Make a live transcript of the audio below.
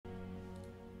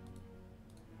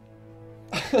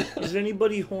Is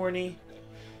anybody horny?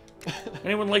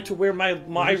 Anyone like to wear my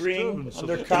ring on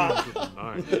their cock?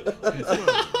 My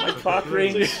cock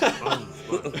ring.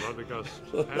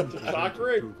 Cock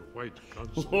ring.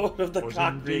 Lord of the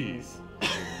cock rings.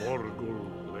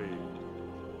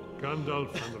 Gandalf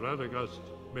and Radagast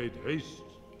made haste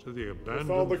to the abandoned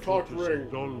found the cock fortress ring.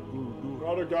 of Dol Guldur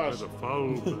Radagast. where the foul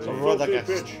blade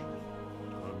Filthy bitch.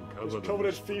 He's uncovered covered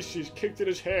in feces, kicked in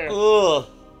his hair. Ugh.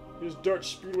 His dirt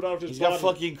spewed out of his He's body. got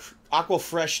fucking Aqua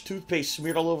Fresh toothpaste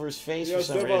smeared all over his face He for has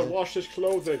some never reason. washed his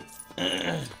clothing.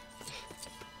 Is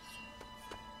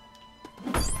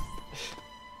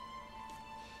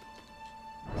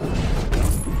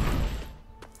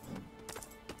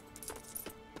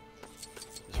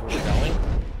where we're going?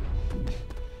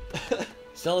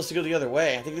 It's telling us to go the other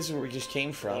way. I think this is where we just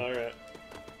came from. Alright.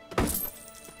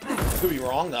 Could be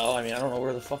wrong though. I mean, I don't know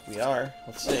where the fuck we are.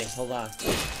 Let's see. Hold on.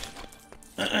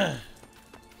 Yeah.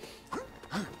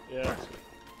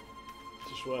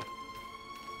 This way.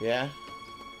 Yeah.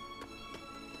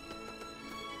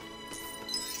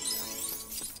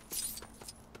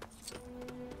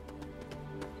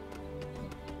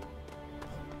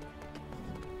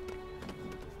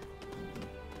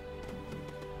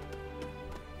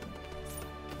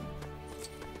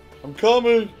 I'm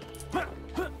coming.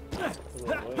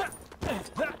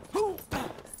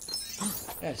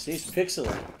 Yeah, see, it's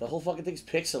pixely. The whole fucking thing's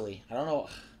pixely. I don't know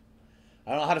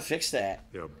how to fix that.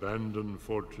 The abandoned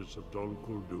fortress of Dol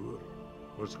Guldur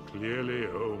was clearly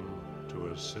home to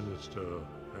a sinister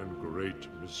and great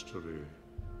mystery.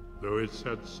 Though it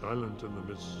sat silent in the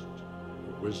mist,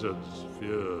 the wizards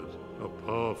feared a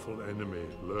powerful enemy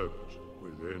lurked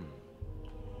within.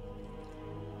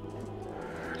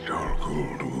 Dol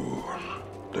Guldur,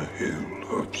 the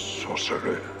hill of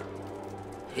sorcery.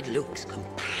 It looks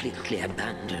completely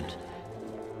abandoned.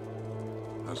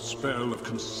 A spell of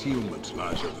concealment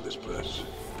lies over this place.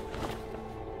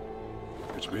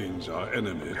 Which means our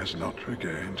enemy has not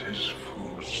regained his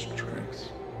full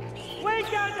strength. Wait,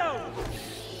 Gandalf!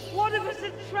 What if it's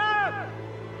a trap?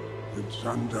 It's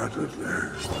undoubtedly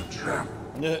a trap.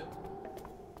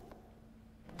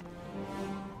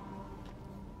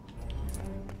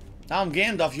 Now I'm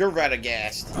Gandalf, you're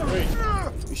Radagast. Wait.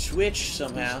 We switched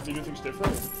somehow. Do you do things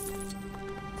different?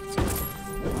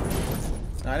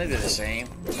 No, I think they're the same.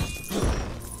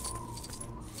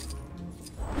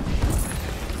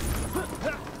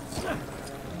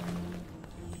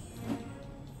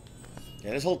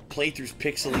 Yeah, this whole playthrough's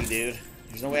pixely, dude.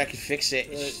 There's no way I can fix it.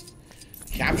 It's just,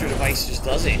 capture device just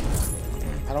does it.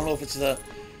 I don't know if it's the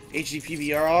HD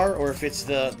PVR or if it's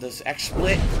the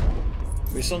XSplit.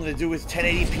 There's something to do with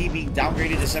 1080p being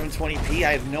downgraded to 720p.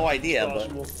 I have no idea, but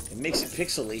it makes it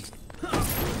pixely.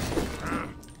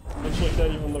 Looks like that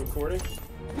even on the recording.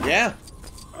 Yeah.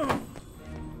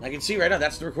 I can see right now,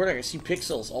 that's the recording. I can see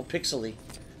pixels, all pixely,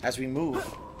 as we move.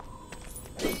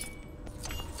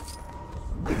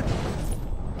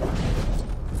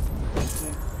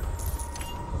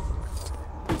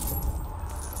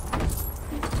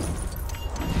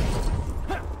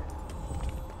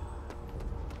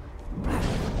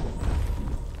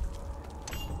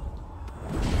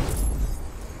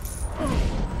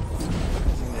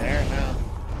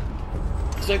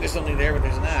 Looks like there's something there, but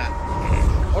there's not.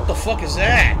 What the fuck is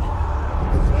that?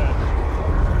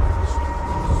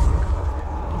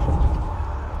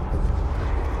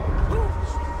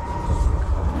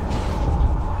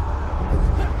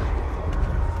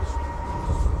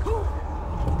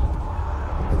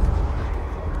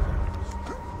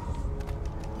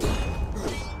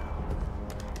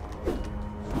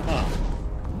 Huh.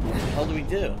 What the hell do we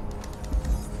do?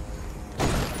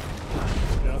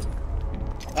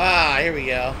 Ah, here we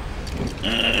go.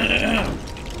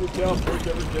 Look down, break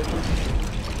everything.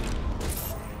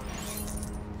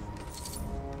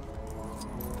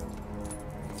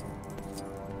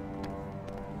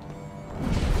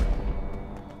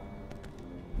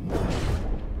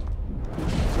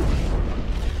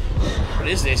 What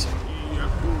is this? It's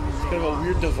kind of a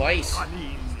weird device.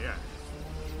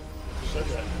 Said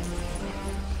that.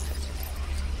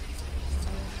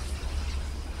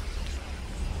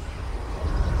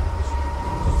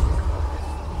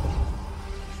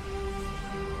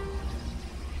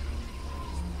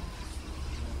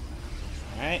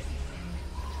 Alright.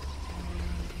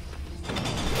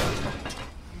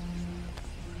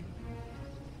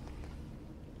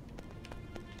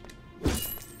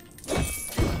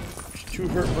 There's 2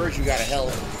 hurt birds you gotta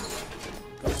help.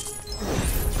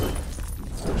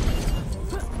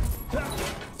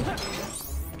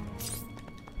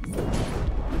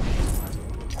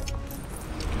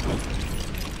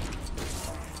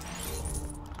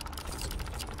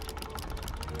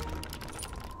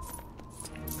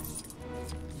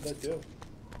 I do.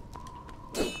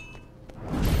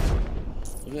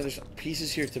 Look, there's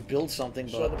pieces here to build something,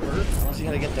 Saw but the bird? I don't see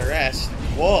how to get the rest.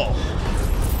 Whoa!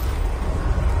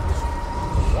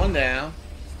 One down.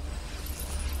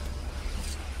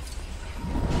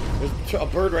 There's a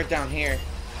bird right down here.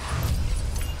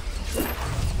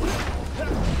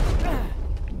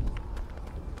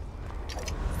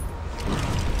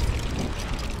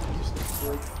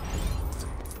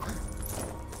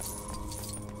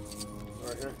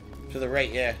 Right here. To the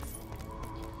right, yeah.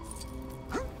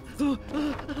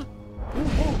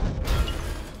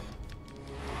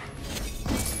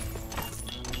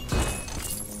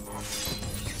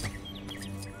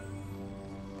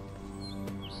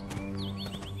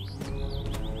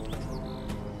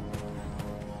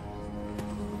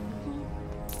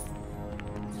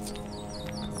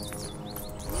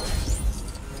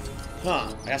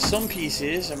 Huh, I got some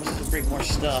pieces. I must have to break more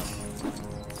stuff.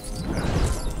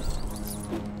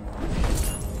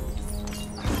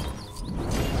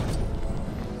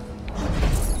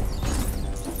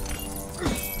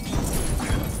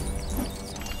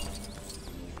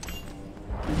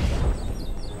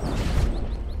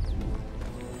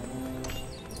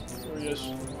 There he is.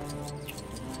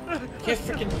 Can't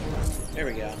freaking. There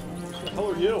we go. Where the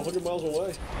hell are you? 100 miles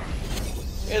away.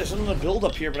 Yeah, there's something to build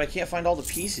up here, but I can't find all the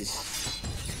pieces.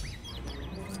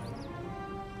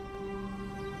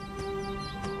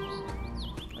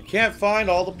 I can't find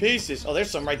all the pieces. Oh, there's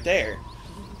some right there.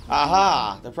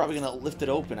 Aha! They're probably gonna lift it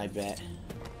open, I bet.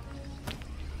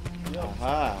 Yeah.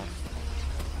 Aha.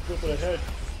 Flipping ahead.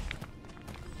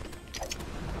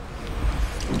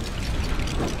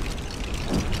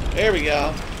 There we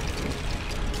go.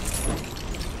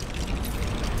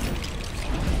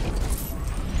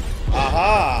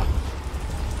 Aha!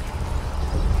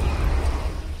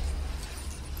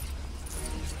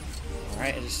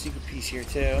 Alright, there's a secret piece here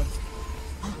too.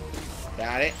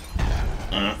 Got it.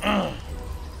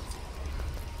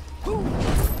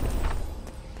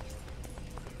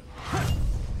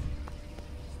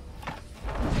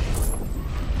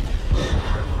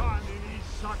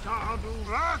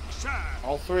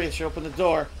 All three should open the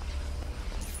door.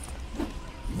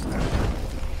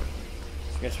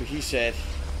 Guess what he said.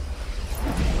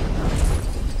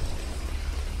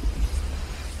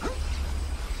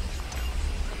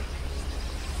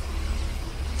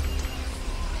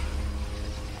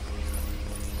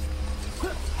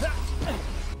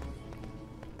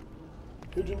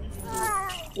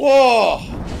 Whoa!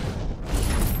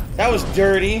 That was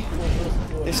dirty.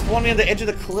 They spawned me on the edge of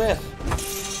the cliff.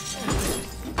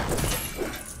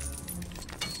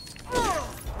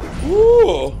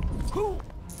 Ooh!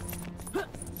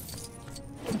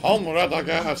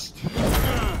 Hamradagast.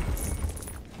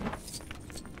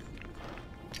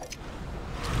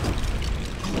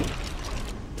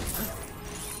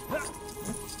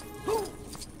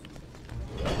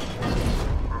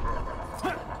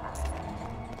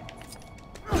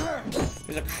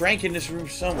 There's a crank in this room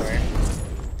somewhere.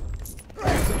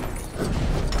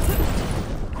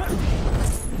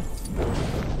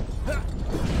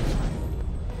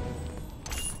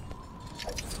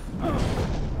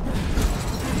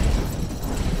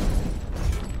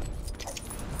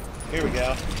 Here we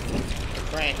go.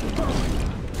 Crank.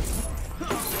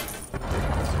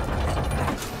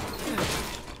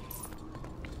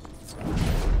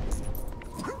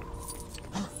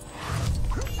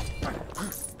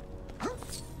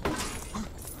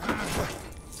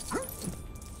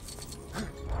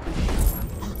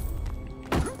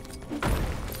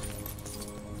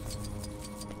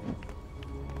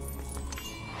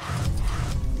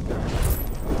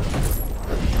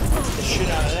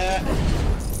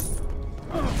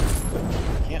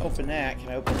 Open that. Can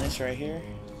I open this right here?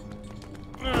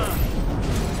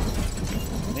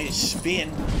 Made it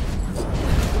spin.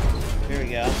 Here we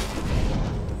go.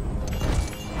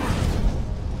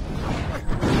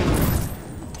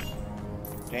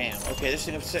 Damn. Okay, this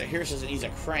thing up here says it needs a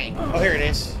crank. Oh, here it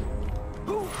is.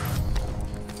 Here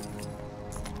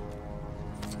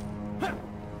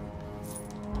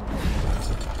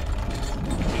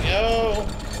we go.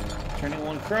 Turning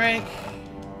one crank.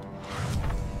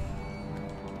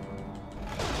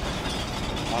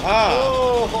 Aha!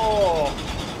 Oh!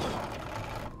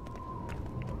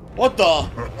 What the?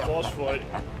 Boss fight.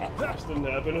 This didn't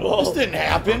happen at all. This didn't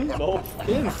happen. Nope. They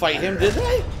didn't fight him, did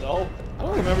they? No. I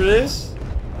don't remember this.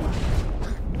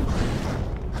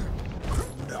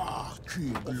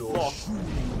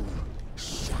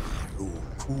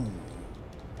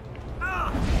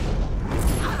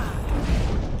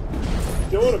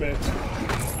 Doing it, man.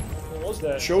 What was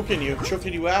that? Choking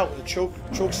you out with a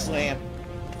choke slam.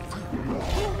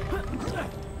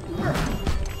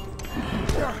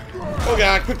 Oh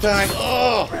god, quick time.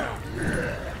 Oh!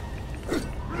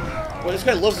 Boy, this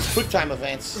guy loves his quick time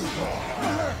events.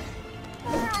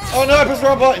 Oh no, I pressed the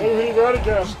wrong button! Oh, he got it,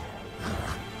 Gas.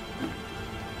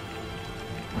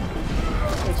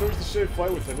 It's always the same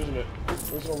fight with him, isn't it?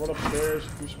 He's gonna run upstairs,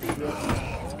 do some shit.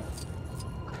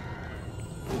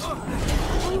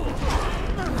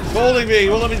 He's holding me, he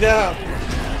won't let me down.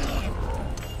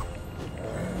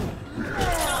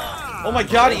 Oh my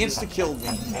god, he insta-killed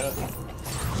me. Yeah.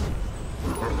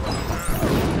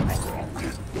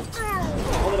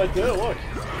 What did I do? Look.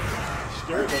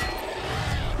 Scared him.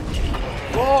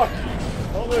 Fuck!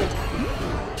 Help me!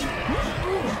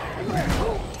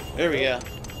 There we go.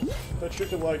 That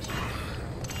chicken legs.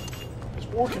 It's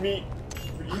orc meat.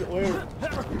 We can eat it later.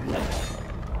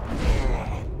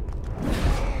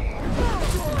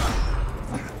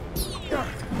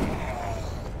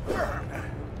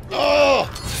 Oh!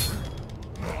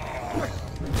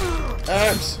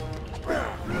 X.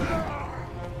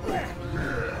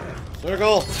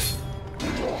 Circle.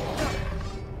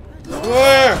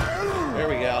 Square. There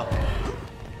we go.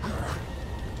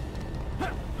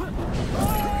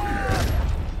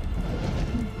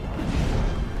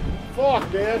 Fuck,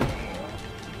 man.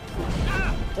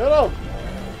 Hit him.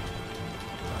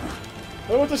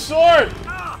 Hit him with the sword.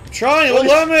 I'm trying. It won't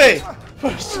let me. It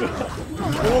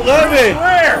won't let me.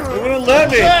 Where? It wouldn't let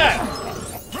me. Yeah.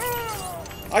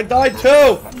 I died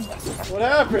too. What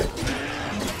happened?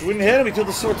 It wouldn't hit him. He took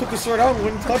the sword out and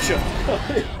wouldn't touch him.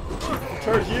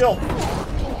 Turn heel.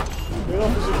 Get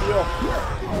off as a heel.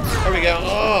 There we go.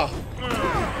 Oh.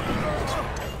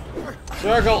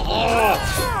 Circle. Oh.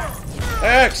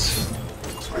 X.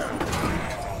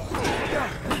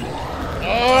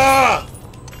 Ah!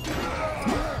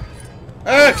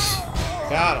 X!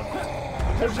 Got him.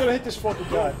 I'm just gonna hit this fucking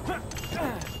guy.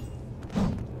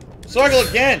 Circle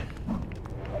again!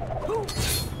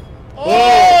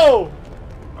 Oh!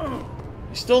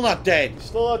 He's still not dead.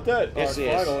 Still not dead. Yes, he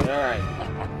is. Finally. Alright.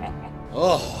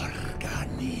 Oh.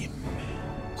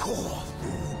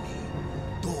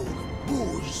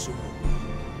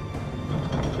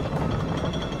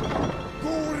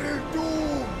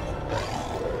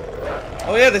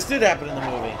 Oh yeah, this did happen in the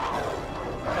movie.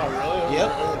 Oh, really?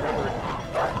 Yep. I don't remember it.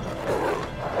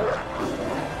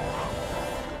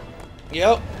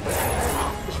 Yep.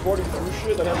 Just sporting through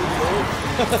shit that happened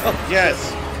in Yes.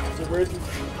 the ran through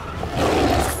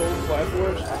stone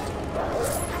platforms.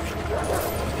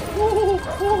 Oh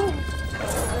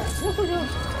my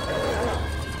gosh.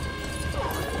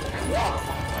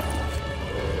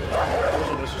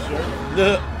 Wasn't necessary. The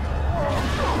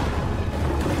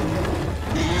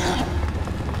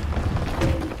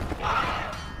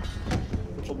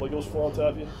Some Legos fall on top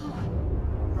of you.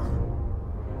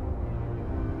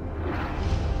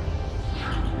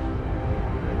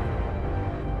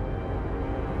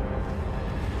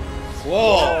 Whoa.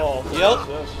 Oh, Yep. what's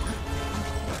this?